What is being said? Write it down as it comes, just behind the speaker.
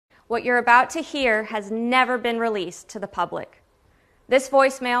What you're about to hear has never been released to the public. This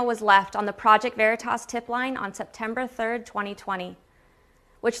voicemail was left on the Project Veritas Tip Line on September 3rd, 2020,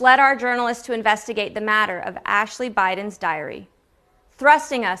 which led our journalists to investigate the matter of Ashley Biden's diary,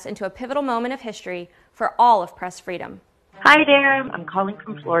 thrusting us into a pivotal moment of history for all of press freedom. Hi there, I'm calling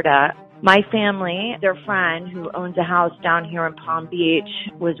from Florida. My family, their friend who owns a house down here in Palm Beach,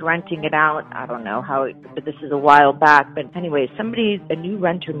 was renting it out. I don't know how, but this is a while back. But anyway, a new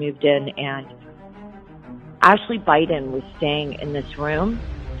renter moved in, and Ashley Biden was staying in this room,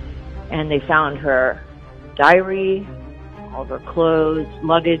 and they found her diary, all of her clothes,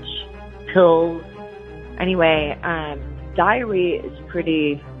 luggage, pills. Anyway, diary is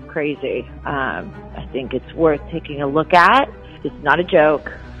pretty crazy. I think it's worth taking a look at. It's not a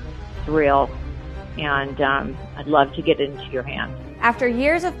joke. It's real. And I'd love to get it into your hands. After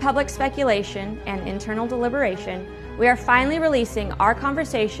years of public speculation and internal deliberation, we are finally releasing our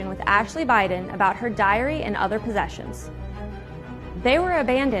conversation with Ashley Biden about her diary and other possessions. They were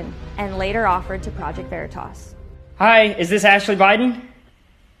abandoned and later offered to Project Veritas. Hi, is this Ashley Biden?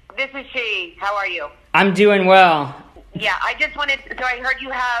 This is she. How are you? I'm doing well. Yeah, I just wanted, so I heard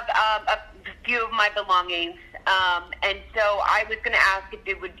you have a few of my belongings, and so I was going to ask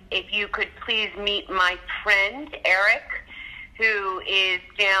if you could please meet my friend, Eric, who is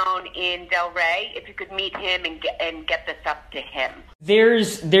down in Del Rey, if you could meet him and get this up to him.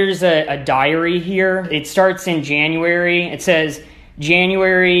 There's a diary here. It starts in January. It says,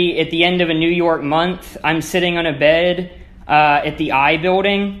 January at the end of a New York month, I'm sitting on a bed at the I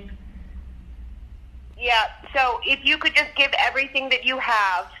building. Yeah, so if you could just give everything that you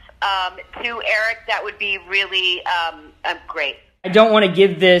have to Eric, that would be really great. I don't want to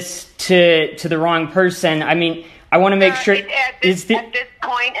give this to the wrong person. I mean, I want to make sure... At this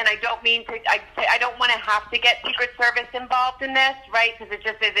point, and I don't mean to... I don't want to have to get Secret Service involved in this, right?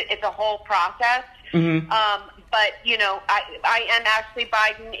 Because it's a whole process. Mm-hmm. But, you know, I am Ashley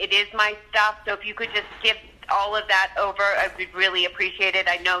Biden. It is my stuff. So if you could just give all of that over, I would really appreciate it.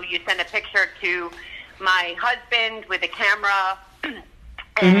 I know you sent a picture to my husband with a camera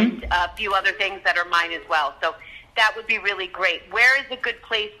and a few other things that are mine as well. So that would be really great. Where is a good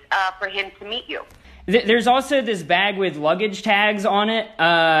place for him to meet you? There's also this bag with luggage tags on it.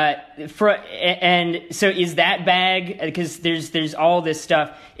 And so is that bag, because there's all this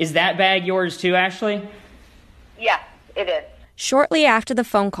stuff, is that bag yours too, Ashley? Yes, it is. Shortly after the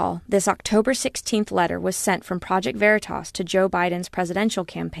phone call, this October 16th letter was sent from Project Veritas to Joe Biden's presidential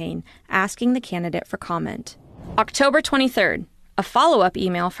campaign, asking the candidate for comment. October 23rd, a follow-up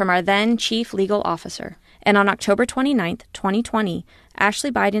email from our then chief legal officer. And on October 29th, 2020,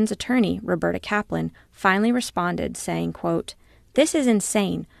 Ashley Biden's attorney, Roberta Kaplan, finally responded saying, quote, "This is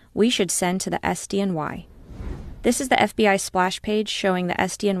insane. We should send to the SDNY." This is the FBI splash page showing the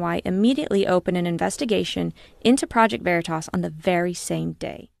SDNY immediately open an investigation into Project Veritas on the very same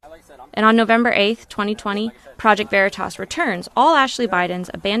day. And on November 8th, 2020, Project Veritas returns all Ashley Biden's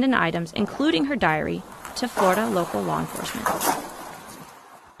abandoned items, including her diary, to Florida local law enforcement.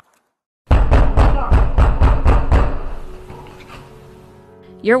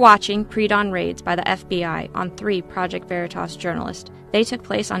 You're watching Pre-Dawn Raids by the FBI on 3 Project Veritas journalists. They took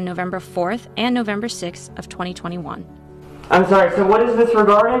place on November 4th and November 6th of 2021. I'm sorry, so what is this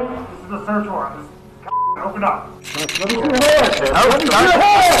regarding? This is a search warrant. Just open up. Let me see your hands. Let me see your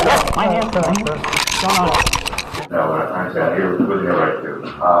hands. My hands are What's going on? No, what I'm trying to say here is within your right to.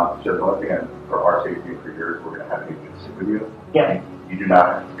 So once again, for our safety and for yours, we're going to have to sit with you. Yeah. You do not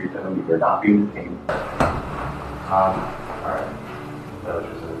have to speak to them. You're not being detained. All right. That was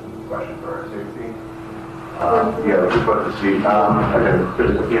just a question for our safety. Yeah, we're supposed to see. Okay, there's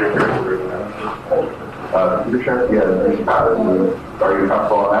a computer here. Computer share? Yeah, there's a computer. Are you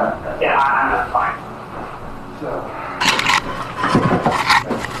comfortable on that? Yeah, that's fine.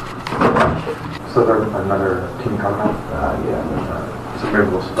 So there's another team coming? Yeah. So maybe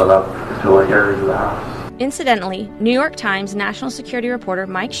we'll split up to like areas of the house. Incidentally, New York Times national security reporter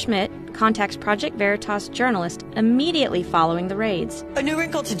Mike Schmidt contacts Project Veritas journalist immediately following the raids. A new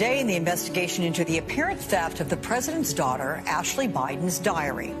wrinkle today in the investigation into the apparent theft of the president's daughter, Ashley Biden's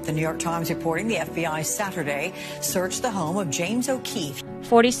diary. The New York Times reporting the FBI Saturday searched the home of James O'Keefe.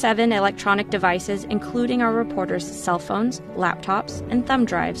 47 electronic devices, including our reporters' cell phones, laptops, and thumb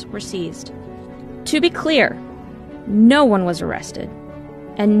drives, were seized. To be clear, no one was arrested,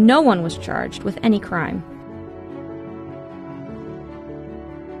 and no one was charged with any crime.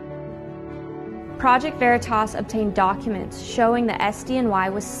 Project Veritas obtained documents showing the SDNY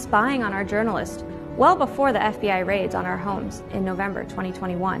was spying on our journalists well before the FBI raids on our homes in November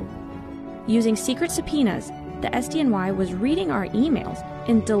 2021. Using secret subpoenas, the SDNY was reading our emails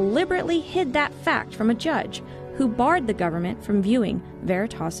and deliberately hid that fact from a judge who barred the government from viewing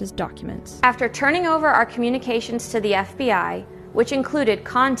Veritas's documents. After turning over our communications to the FBI, which included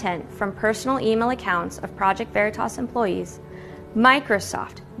content from personal email accounts of Project Veritas employees,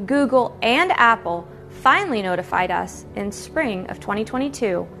 Microsoft, Google, and Apple finally notified us in spring of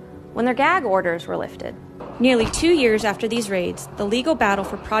 2022 when their gag orders were lifted. Nearly 2 years after these raids, the legal battle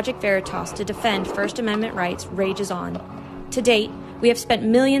for Project Veritas to defend First Amendment rights rages on. To date, we have spent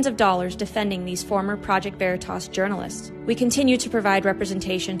millions of dollars defending these former Project Veritas journalists. We continue to provide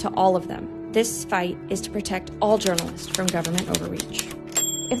representation to all of them. This fight is to protect all journalists from government overreach.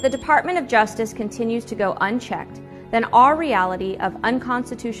 If the Department of Justice continues to go unchecked, then our reality of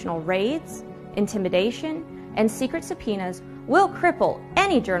unconstitutional raids, intimidation, and secret subpoenas will cripple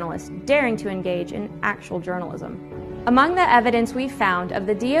any journalist daring to engage in actual journalism. Among the evidence we found of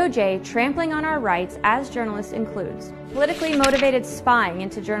the DOJ trampling on our rights as journalists includes politically motivated spying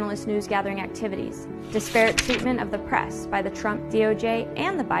into journalist news-gathering activities, disparate treatment of the press by the Trump DOJ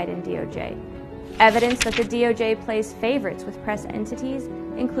and the Biden DOJ, evidence that the DOJ plays favorites with press entities,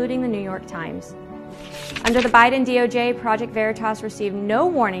 including the New York Times. Under the Biden DOJ, Project Veritas received no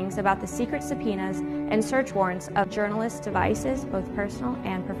warnings about the secret subpoenas and search warrants of journalists' devices, both personal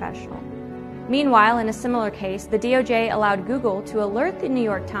and professional. Meanwhile, in a similar case, the DOJ allowed Google to alert the New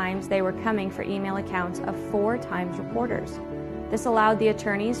York Times they were coming for email accounts of 4 Times reporters. This allowed the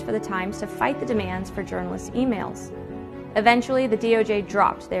attorneys for the Times to fight the demands for journalists' emails. Eventually, the DOJ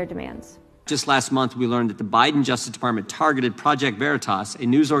dropped their demands. Just last month, we learned that the Biden Justice Department targeted Project Veritas, a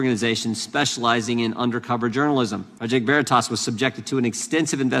news organization specializing in undercover journalism. Project Veritas was subjected to an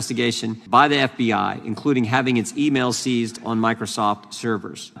extensive investigation by the FBI, including having its emails seized on Microsoft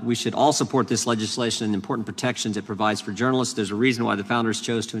servers. We should all support this legislation and important protections it provides for journalists. There's a reason why the founders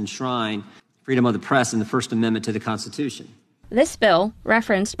chose to enshrine freedom of the press in the First Amendment to the Constitution. This bill,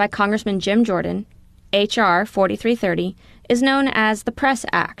 referenced by Congressman Jim Jordan, H.R. 4330, is known as the Press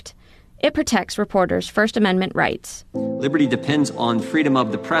Act. It protects reporters' First Amendment rights. Liberty depends on freedom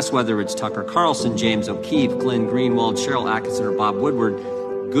of the press, whether it's Tucker Carlson, James O'Keefe, Glenn Greenwald, Cheryl Atkinson, or Bob Woodward.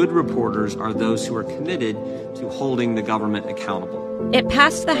 Good reporters are those who are committed to holding the government accountable. It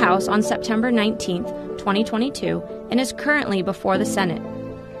passed the House on September 19, 2022, and is currently before the Senate.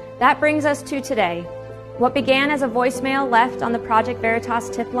 That brings us to today. What began as a voicemail left on the Project Veritas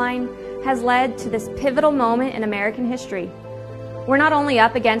Tip Line has led to this pivotal moment in American history. We're not only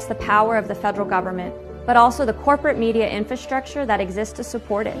up against the power of the federal government, but also the corporate media infrastructure that exists to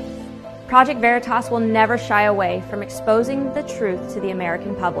support it. Project Veritas will never shy away from exposing the truth to the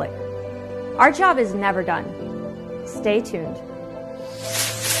American public. Our job is never done. Stay tuned.